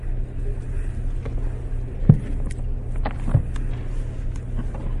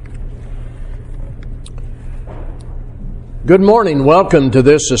Good morning. Welcome to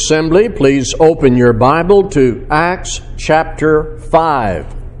this assembly. Please open your Bible to Acts chapter 4.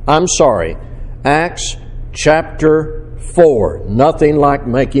 Nothing like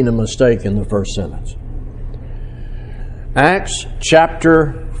making a mistake in the first sentence. Acts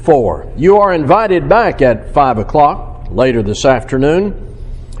chapter 4. You are invited back at 5 o'clock later this afternoon.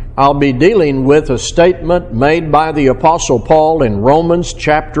 I'll be dealing with a statement made by the Apostle Paul in Romans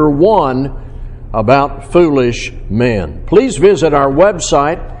chapter 1 about foolish men. Please visit our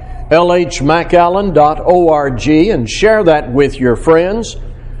website, lhmcallen.org, and share that with your friends.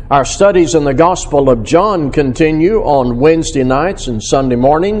 Our studies in the Gospel of John continue on Wednesday nights and Sunday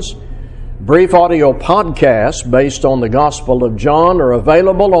mornings. Brief audio podcasts based on the Gospel of John are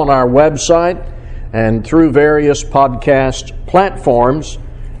available on our website and through various podcast platforms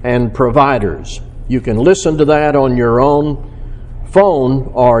and providers. You can listen to that on your own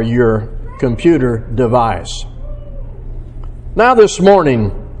phone or your computer device. Now this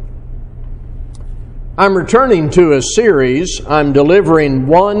morning, I'm returning to a series. I'm delivering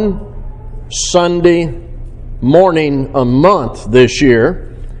one Sunday morning a month this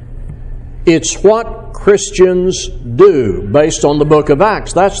year. It's What Christians Do, based on the book of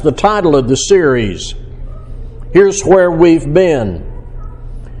Acts. That's the title of the series. Here's where we've been.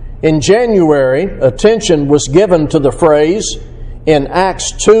 In January, attention was given to the phrase, in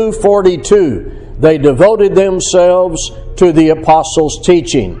Acts 2:42, they devoted themselves to the apostles'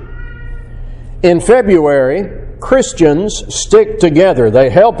 teaching. In February, Christians stick together. They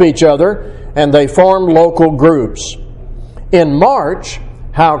help each other and they form local groups. In March,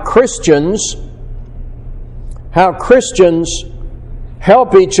 how Christians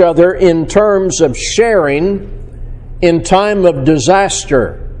help each other in terms of sharing in time of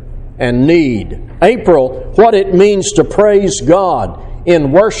disaster and need. April, what it means to praise God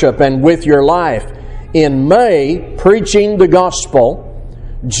in worship and with your life. In May, preaching the gospel.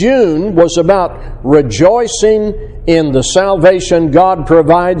 June was about rejoicing in the salvation God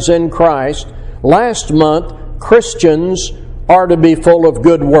provides in Christ. Last month, Christians are to be full of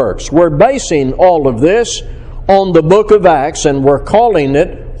good works. We're basing all of this on the book of Acts, and we're calling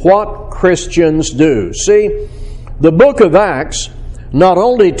it What Christians Do. See, the book of Acts not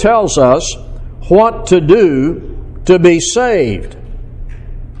only tells us what to do to be saved,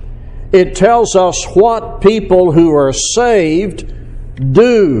 it tells us what people who are saved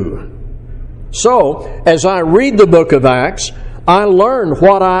do. So, as I read the book of Acts, I learn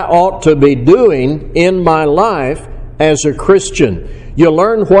what I ought to be doing in my life as a Christian. You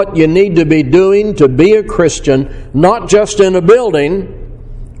learn what you need to be doing to be a Christian, not just in a building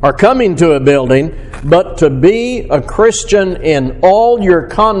or coming to a building, but to be a Christian in all your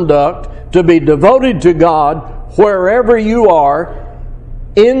conduct, to be devoted to God wherever you are,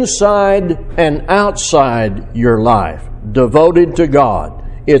 inside and outside your life. Devoted to God.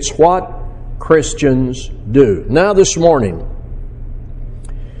 It's what Christians do. Now this morning,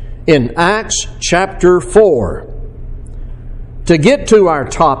 in Acts chapter 4, to get to our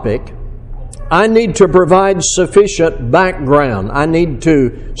topic, I need to provide sufficient background. I need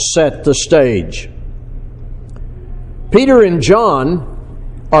to set the stage. Peter and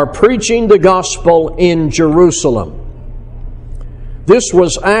John are preaching the gospel in Jerusalem. This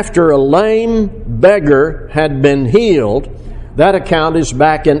was after a lame beggar had been healed. That account is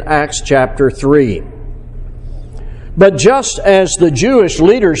back in Acts chapter 3. But just as the Jewish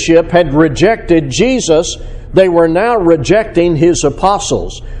leadership had rejected Jesus, they were now rejecting his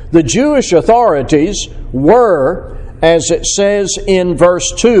apostles. The Jewish authorities were, as it says in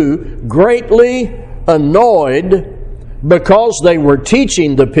verse 2, greatly annoyed because they were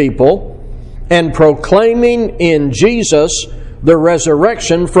teaching the people and proclaiming in Jesus the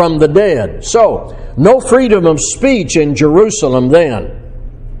resurrection from the dead. So, no freedom of speech in Jerusalem then.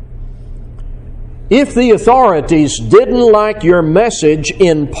 If the authorities didn't like your message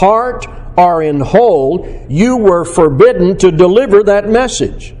in part or in whole, you were forbidden to deliver that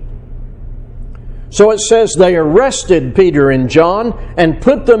message. So it says they arrested Peter and John and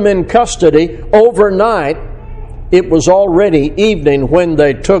put them in custody overnight. It was already evening when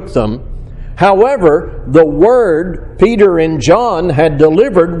they took them. However, the word Peter and John had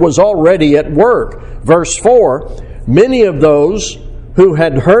delivered was already at work. Verse 4, many of those who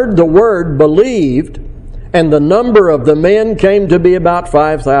had heard the word believed, and the number of the men came to be about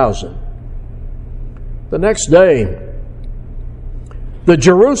 5,000. The next day, the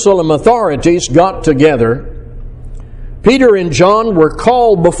Jerusalem authorities got together. Peter and John were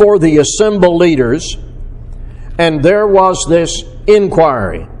called before the assembled leaders, and there was this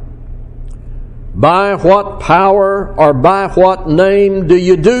inquiry. By what power or by what name do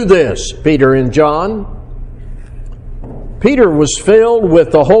you do this, Peter and John? Peter was filled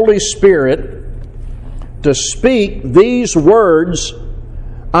with the Holy Spirit to speak these words.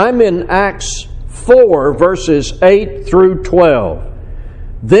 I'm in Acts 4, verses 8 through 12.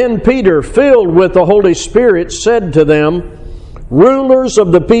 Then Peter, filled with the Holy Spirit, said to them, "Rulers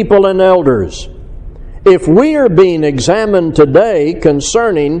of the people and elders, if we are being examined today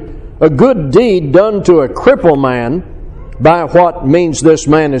concerning a good deed done to a crippled man, by what means this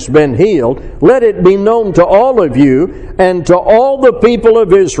man has been healed, let it be known to all of you and to all the people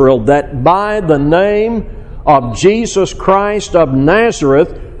of Israel that by the name of Jesus Christ of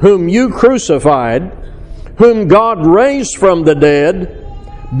Nazareth, whom you crucified, whom God raised from the dead,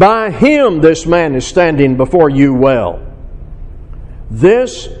 by him this man is standing before you well.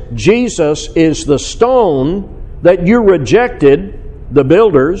 This Jesus is the stone that you rejected, the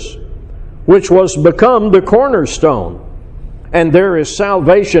builders, which was become the cornerstone. And there is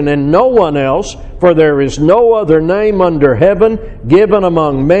salvation in no one else, for there is no other name under heaven given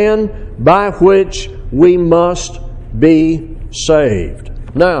among men by which we must be saved."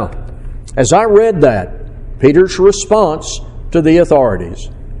 Now, as I read that, Peter's response to the authorities,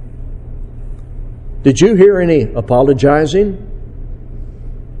 did you hear any apologizing?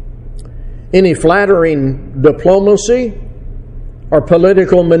 Any flattering diplomacy or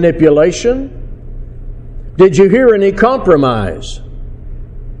political manipulation? Did you hear any compromise?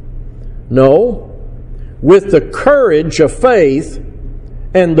 No. With the courage of faith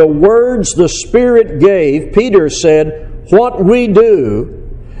and the words the Spirit gave, Peter said, "What we do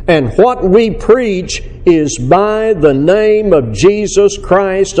and what we preach is by the name of Jesus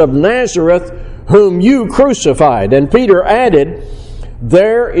Christ of Nazareth, whom you crucified." And Peter added,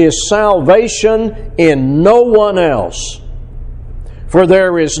 "There is salvation in no one else. For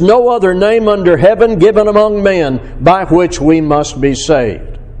there is no other name under heaven given among men by which we must be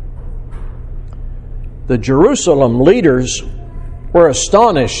saved." The Jerusalem leaders were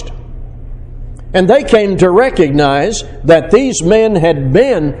astonished, and they came to recognize that these men had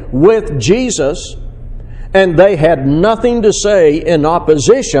been with Jesus, and they had nothing to say in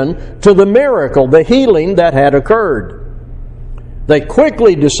opposition to the miracle, the healing that had occurred. They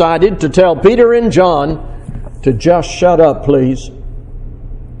quickly decided to tell Peter and John to just shut up, please.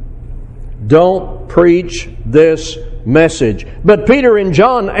 Don't preach this message. But Peter and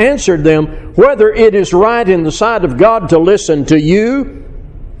John answered them, "Whether it is right in the sight of God to listen to you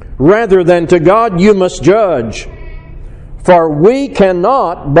rather than to God, you must judge. For we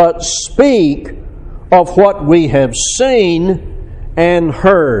cannot but speak of what we have seen and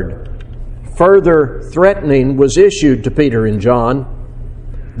heard." Further threatening was issued to Peter and John.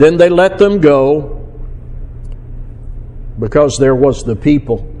 Then they let them go because there was the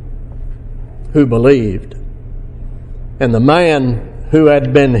people who believed. And the man who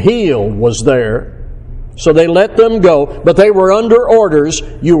had been healed was there. So they let them go, but they were under orders.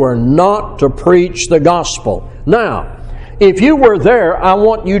 You are not to preach the gospel. Now, if you were there, I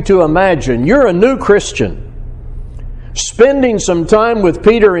want you to imagine you're a new Christian, spending some time with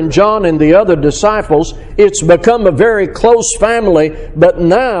Peter and John and the other disciples. It's become a very close family, but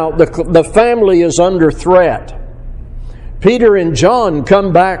now the family is under threat. Peter and John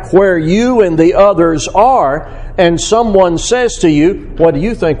come back where you and the others are, and someone says to you, "What do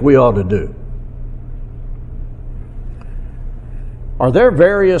you think we ought to do?" Are there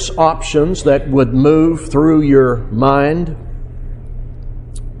various options that would move through your mind?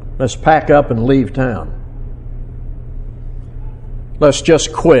 Let's pack up and leave town. Let's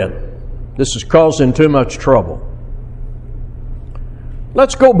just quit. This is causing too much trouble.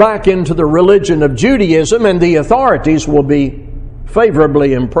 Let's go back into the religion of Judaism and the authorities will be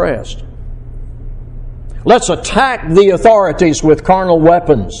favorably impressed. Let's attack the authorities with carnal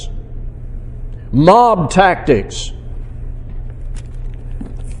weapons, mob tactics.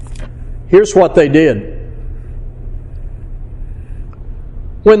 Here's what they did.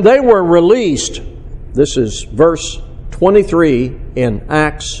 When they were released, this is verse 23 in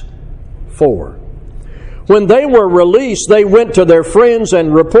Acts 4. When they were released, they went to their friends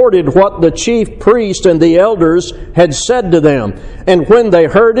and reported what the chief priest and the elders had said to them. And when they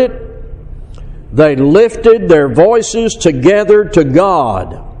heard it, they lifted their voices together to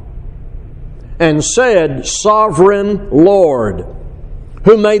God and said, "Sovereign Lord,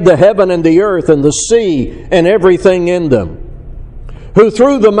 who made the heaven and the earth and the sea and everything in them, who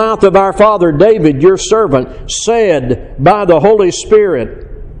through the mouth of our father David, your servant, said by the Holy Spirit,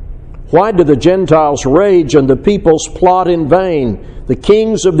 why do the Gentiles rage and the peoples plot in vain? The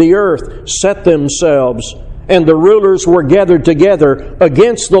kings of the earth set themselves, and the rulers were gathered together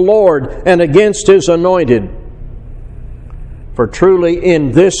against the Lord and against His anointed. For truly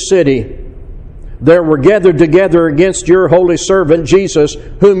in this city there were gathered together against your holy servant Jesus,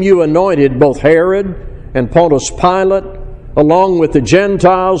 whom you anointed, both Herod and Pontius Pilate, along with the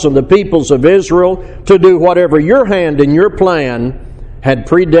Gentiles and the peoples of Israel, to do whatever your hand and your plan had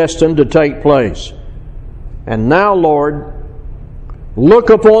predestined to take place. And now, Lord, look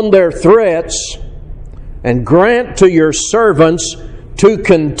upon their threats and grant to your servants to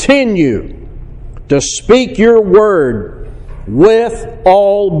continue to speak your word with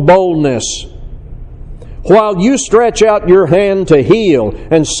all boldness, while you stretch out your hand to heal,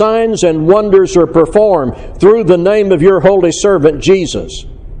 and signs and wonders are performed through the name of your holy servant Jesus.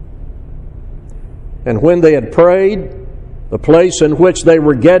 And when they had prayed, the place in which they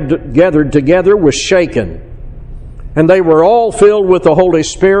were gathered together was shaken, and they were all filled with the Holy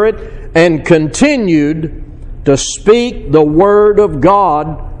Spirit and continued to speak the word of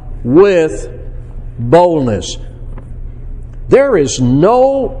God with boldness. There is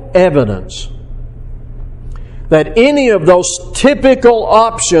no evidence that any of those typical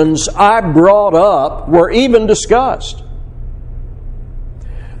options I brought up were even discussed.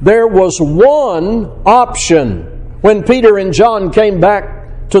 There was one option when Peter and John came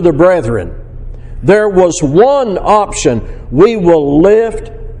back to the brethren. There was one option. We will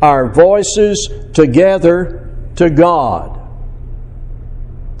lift our voices together to God.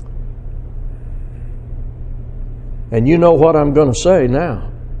 And you know what I'm going to say now.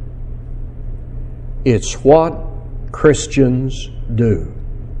 It's what Christians do.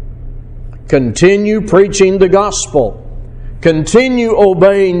 Continue preaching the gospel. Continue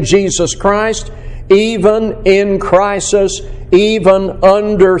obeying Jesus Christ, even in crisis, even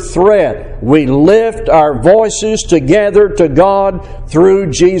under threat. We lift our voices together to God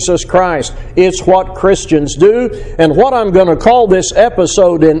through Jesus Christ. It's what Christians do. And what I'm going to call this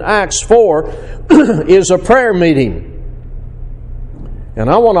episode in Acts 4 is a prayer meeting. And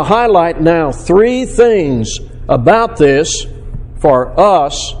I want to highlight now 3 things about this for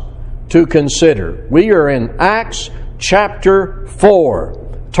us to consider. We are in Acts chapter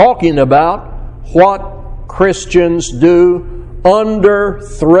 4, talking about what Christians do under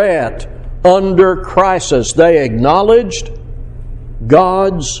threat, under crisis. They acknowledged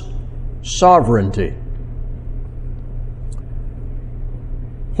God's sovereignty.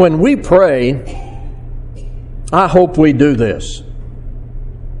 When we pray, I hope we do this.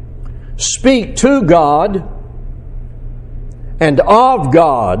 Speak to God and of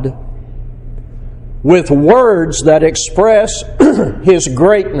God with words that express His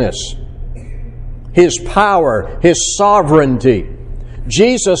greatness, His power, His sovereignty.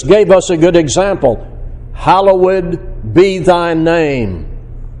 Jesus gave us a good example. Hallowed be thy name.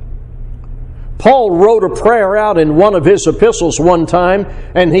 Paul wrote a prayer out in one of his epistles one time,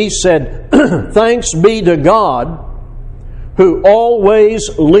 and he said, "Thanks be to God, who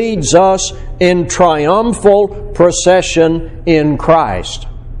always leads us in triumphal procession in Christ."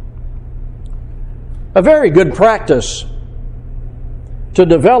 A very good practice to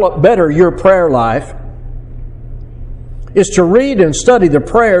develop better your prayer life is to read and study the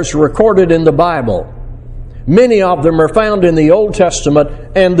prayers recorded in the Bible. Many of them are found in the Old Testament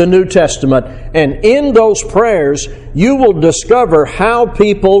and the New Testament. And in those prayers, you will discover how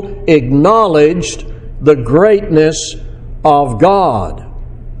people acknowledged the greatness of God.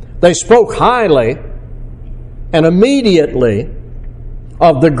 They spoke highly and immediately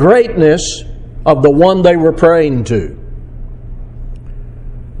of the greatness of the one they were praying to.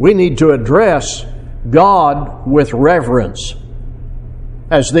 We need to address God with reverence,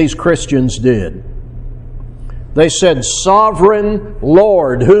 as these Christians did. They said, "Sovereign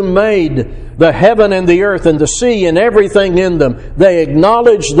Lord, who made the heaven and the earth and the sea and everything in them." They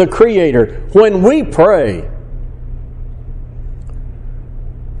acknowledged the Creator. When we pray,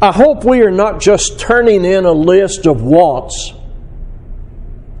 I hope we are not just turning in a list of wants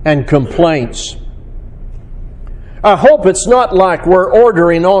and complaints. I hope it's not like we're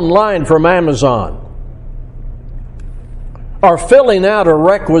ordering online from Amazon or filling out a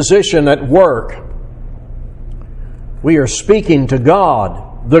requisition at work. We are speaking to God,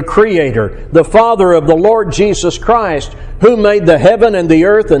 the Creator, the Father of the Lord Jesus Christ, who made the heaven and the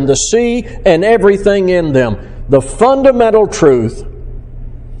earth and the sea and everything in them. The fundamental truth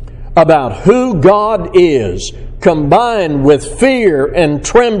about who God is, combined with fear and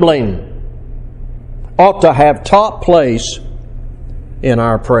trembling, ought to have top place in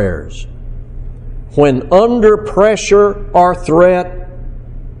our prayers. When under pressure or threat,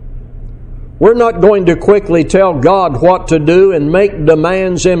 we're not going to quickly tell God what to do and make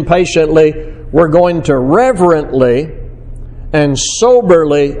demands impatiently. We're going to reverently and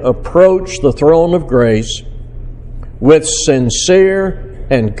soberly approach the throne of grace with sincere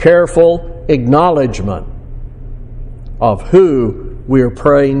and careful acknowledgement of who we're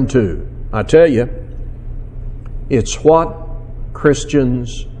praying to. I tell you, it's what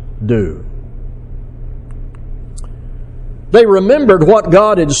Christians do. They remembered what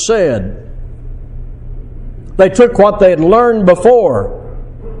God had said. They took what they had learned before,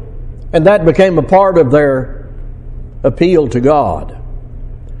 and that became a part of their appeal to God.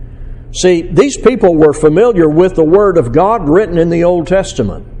 See, these people were familiar with the Word of God written in the Old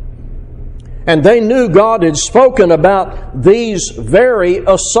Testament. And they knew God had spoken about these very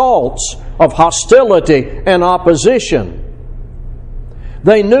assaults of hostility and opposition.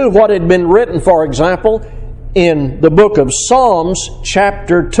 They knew what had been written, for example, in the book of Psalms,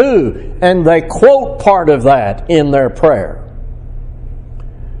 chapter 2, and they quote part of that in their prayer.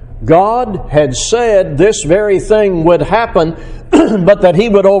 God had said this very thing would happen, but that He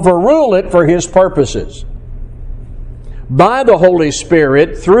would overrule it for His purposes. By the Holy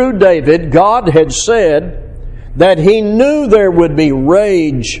Spirit, through David, God had said that He knew there would be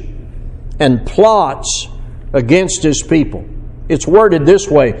rage and plots against His people. It's worded this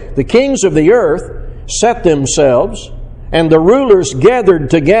way: the kings of the earth set themselves, and the rulers gathered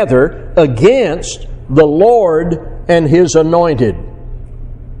together against the Lord and His anointed.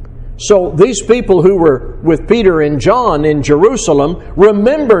 So these people who were with Peter and John in Jerusalem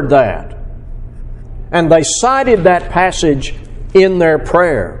remembered that. And they cited that passage in their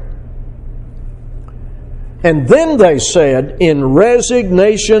prayer. And then they said, in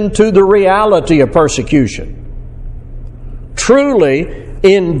resignation to the reality of persecution, truly,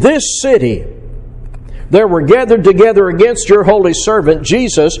 in this city, there were gathered together against your holy servant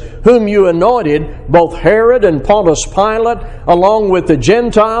Jesus, whom you anointed, both Herod and Pontius Pilate, along with the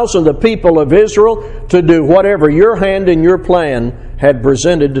Gentiles and the people of Israel, to do whatever your hand and your plan had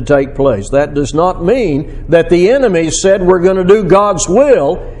presented to take place. That does not mean that the enemies said we're going to do God's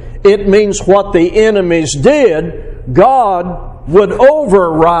will. It means what the enemies did, God would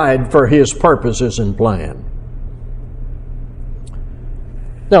override for His purposes and plan.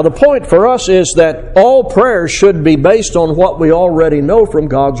 Now, the point for us is that all prayer should be based on what we already know from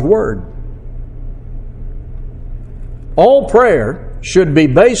God's Word. All prayer should be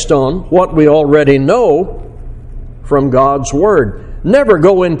based on what we already know from God's Word. Never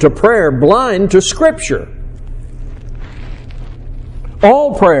go into prayer blind to Scripture.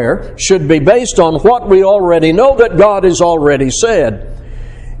 All prayer should be based on what we already know that God has already said.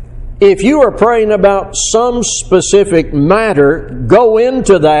 If you are praying about some specific matter, go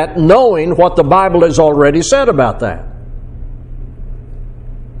into that knowing what the Bible has already said about that.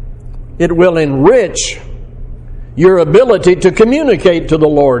 It will enrich your ability to communicate to the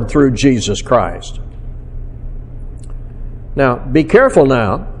Lord through Jesus Christ. Now, be careful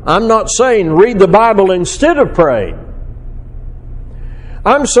now. I'm not saying read the Bible instead of praying.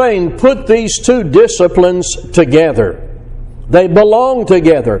 I'm saying put these two disciplines together. They belong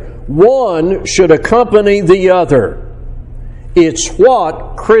together. One should accompany the other. It's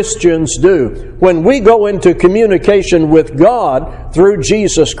what Christians do. When we go into communication with God through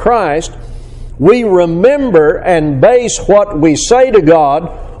Jesus Christ, we remember and base what we say to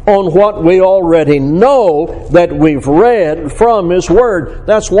God on what we already know that we've read from His Word.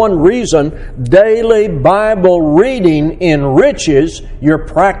 That's one reason daily Bible reading enriches your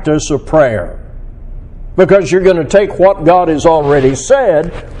practice of prayer. Because you're going to take what God has already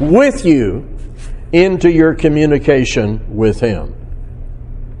said with you into your communication with Him.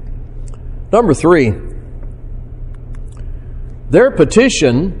 Number 3, their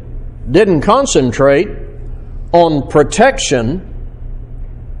petition didn't concentrate on protection,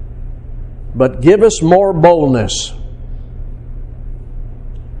 but give us more boldness.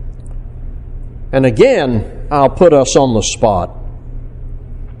 And again, I'll put us on the spot.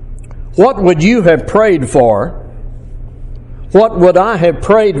 What would you have prayed for? What would I have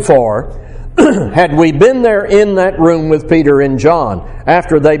prayed for had we been there in that room with Peter and John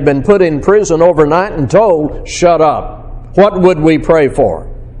after they'd been put in prison overnight and told, shut up? What would we pray for?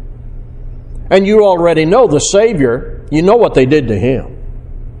 And you already know the Savior. You know what they did to Him.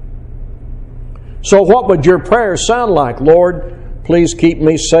 So what would your prayer sound like? Lord, please keep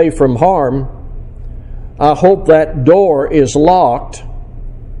me safe from harm. I hope that door is locked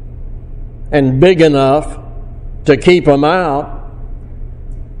and big enough to keep them out.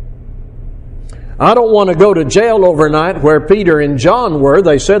 I don't want to go to jail overnight where Peter and John were.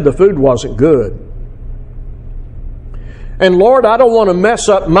 They said the food wasn't good. And Lord, I don't want to mess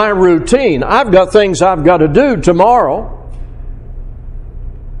up my routine. I've got things I've got to do tomorrow.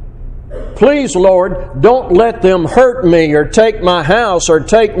 Please, Lord, don't let them hurt me or take my house or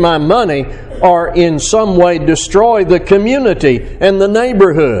take my money or in some way destroy the community and the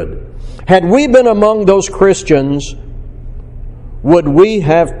neighborhood. Had we been among those Christians, would we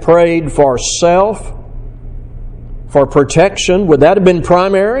have prayed for self, for protection? Would that have been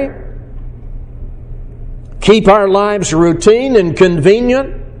primary? Keep our lives routine and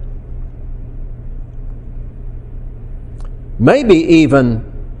convenient? Maybe even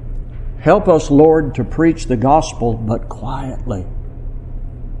help us, Lord, to preach the gospel, but quietly.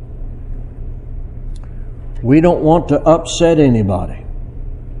 We don't want to upset anybody.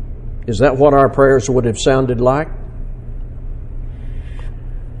 Is that what our prayers would have sounded like?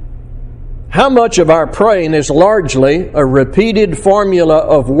 How much of our praying is largely a repeated formula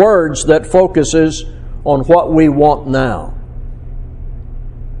of words that focuses on what we want now?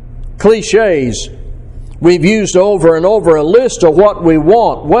 Cliches. We've used over and over a list of what we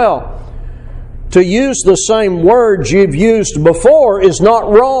want. Well, to use the same words you've used before is not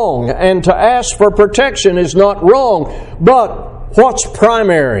wrong, and to ask for protection is not wrong. But what's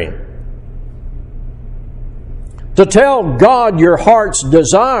primary? To tell God your heart's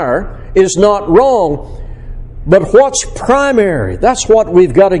desire is not wrong, but what's primary? That's what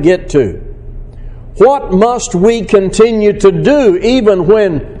we've got to get to. What must we continue to do even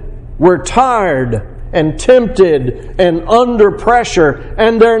when we're tired and tempted and under pressure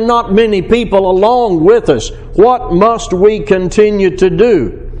and there are not many people along with us? What must we continue to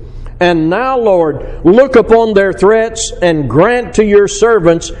do? And now, Lord, look upon their threats and grant to your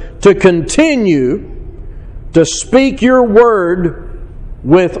servants to continue to speak your word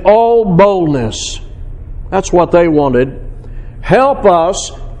with all boldness. That's what they wanted. Help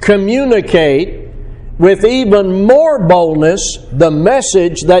us communicate with even more boldness the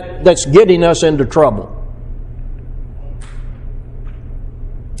message that's getting us into trouble.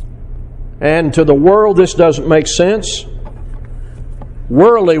 And to the world, this doesn't make sense.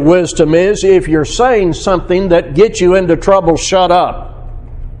 Worldly wisdom is, if you're saying something that gets you into trouble, shut up.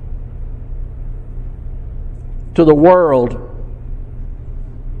 To the world,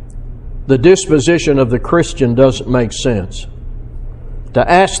 the disposition of the Christian doesn't make sense. To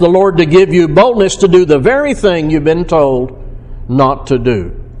ask the Lord to give you boldness to do the very thing you've been told not to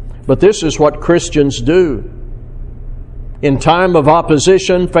do. But this is what Christians do. In time of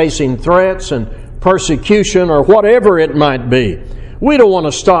opposition, facing threats and persecution or whatever it might be, we don't want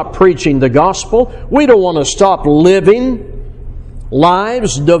to stop preaching the gospel. We don't want to stop living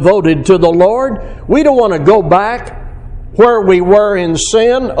lives devoted to the Lord. We don't want to go back where we were in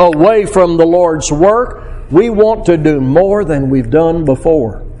sin, away from the Lord's work. We want to do more than we've done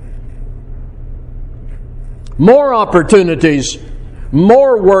before. More opportunities,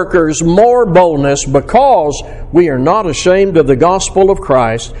 more workers, more boldness, because we are not ashamed of the gospel of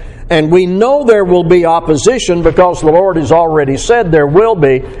Christ. And we know there will be opposition because the Lord has already said there will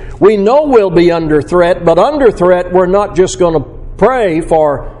be. We know we'll be under threat, but under threat we're not just going to pray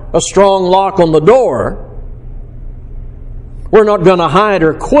for a strong lock on the door. We're not going to hide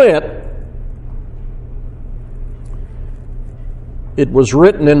or quit. It was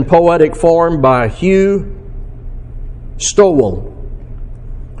written in poetic form by Hugh Stowell.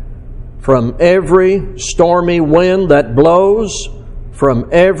 From every stormy wind that blows, from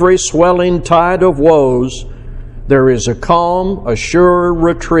every swelling tide of woes, there is a calm, a sure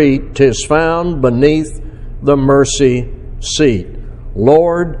retreat, 'tis found beneath the mercy seat.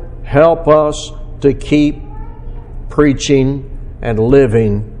 Lord, help us to keep preaching and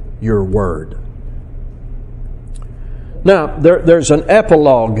living your word. Now, there's an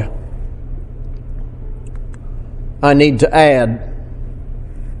epilogue I need to add.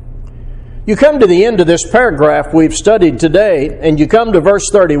 You come to the end of this paragraph we've studied today, and you come to verse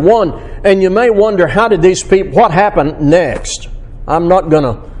 31, and you may wonder, how did these people, what happened next? I'm not going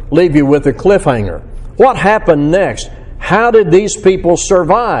to leave you with a cliffhanger. What happened next? How did these people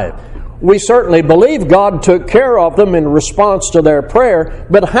survive? We certainly believe God took care of them in response to their prayer,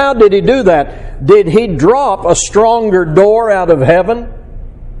 but how did He do that? Did He drop a stronger door out of heaven?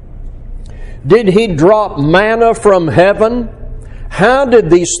 Did He drop manna from heaven? How did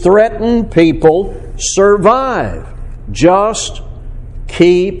these threatened people survive? Just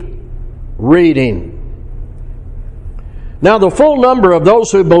keep reading. Now, the full number of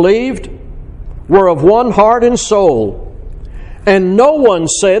those who believed were of one heart and soul. And no one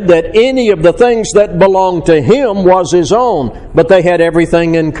said that any of the things that belonged to him was his own, but they had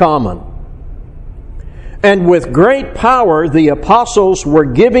everything in common. And with great power, the apostles were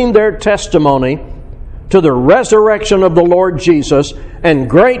giving their testimony to the resurrection of the Lord Jesus, and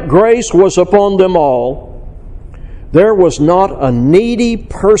great grace was upon them all. There was not a needy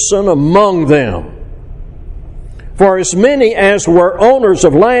person among them. For as many as were owners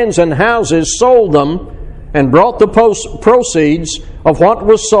of lands and houses sold them and brought the proceeds of what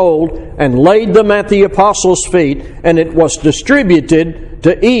was sold and laid them at the apostles' feet, and it was distributed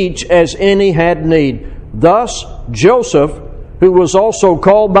to each as any had need. Thus Joseph, who was also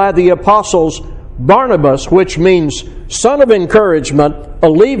called by the apostles Barnabas, which means son of encouragement, a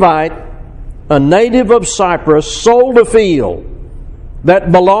Levite, a native of Cyprus, sold a field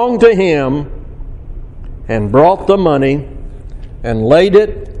that belonged to him and brought the money and laid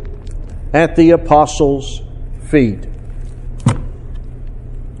it at the apostles' feet.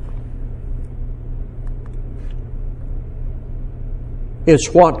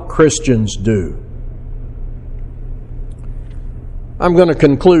 It's what Christians do. I'm going to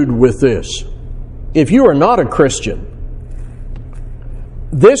conclude with this. If you are not a Christian,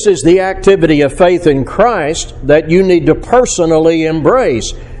 this is the activity of faith in Christ that you need to personally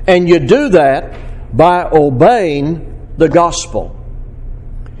embrace. And you do that by obeying the gospel.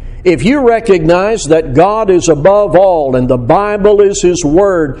 If you recognize that God is above all and the Bible is His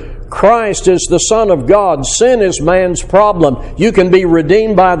Word, Christ is the Son of God, sin is man's problem, you can be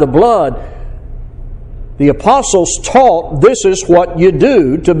redeemed by the blood. The apostles taught this is what you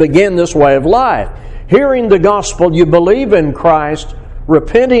do to begin this way of life. Hearing the gospel, you believe in Christ,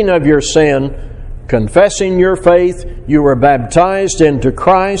 repenting of your sin, confessing your faith, you were baptized into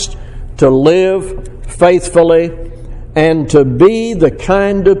Christ to live faithfully and to be the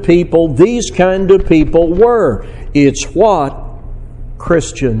kind of people these kind of people were. It's what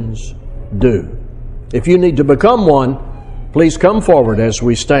Christians do. If you need to become one, please come forward as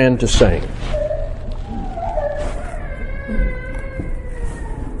we stand to sing.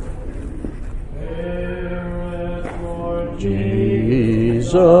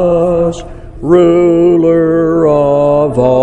 Jesus, ruler of all.